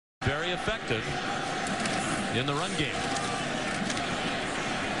effective in the run game.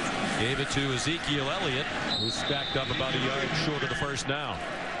 Gave it to Ezekiel Elliott, who stacked up about a yard short of the first down.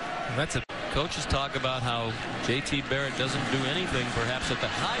 That's a Coaches talk about how J.T. Barrett doesn't do anything perhaps at the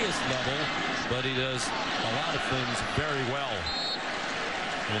highest level, but he does a lot of things very well.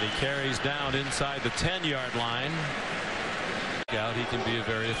 And he carries down inside the 10-yard line. Out, he can be a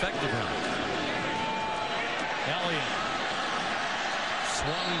very effective runner. Elliott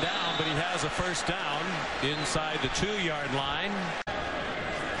swung down, but he has a first down inside the 2-yard line.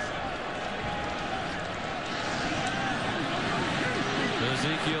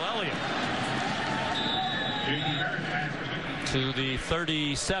 Ezekiel Elliott to the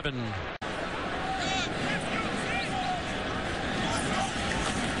 37.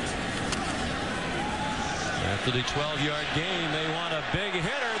 After the 12-yard gain, they want a big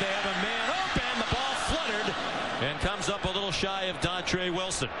hitter. They have a man open. The ball fluttered and comes up a little shy of Dontre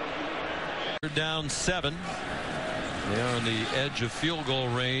Wilson. Third down 7. They are on the edge of field goal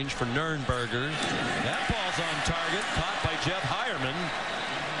range for Nurnberger. That ball's on target, caught by Jeff Heuerman.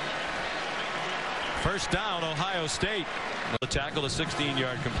 First down, Ohio State. The tackle, a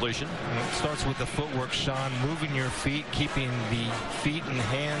 16-yard completion. It starts with the footwork, Sean. Moving your feet, keeping the feet and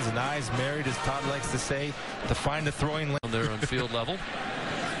hands and eyes married, as Todd likes to say, to find the throwing lane. There on field level.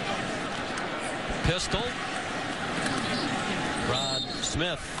 Pistol. Rod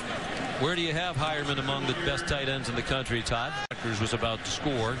Smith. Where do you have Heuerman among the best tight ends in the country, Todd? Rutgers was about to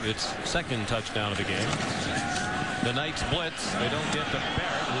score its second touchdown of the game. The Knights blitz. They don't get to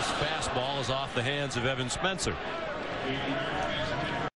Barrett. His fastball is off the hands of Evan Spencer.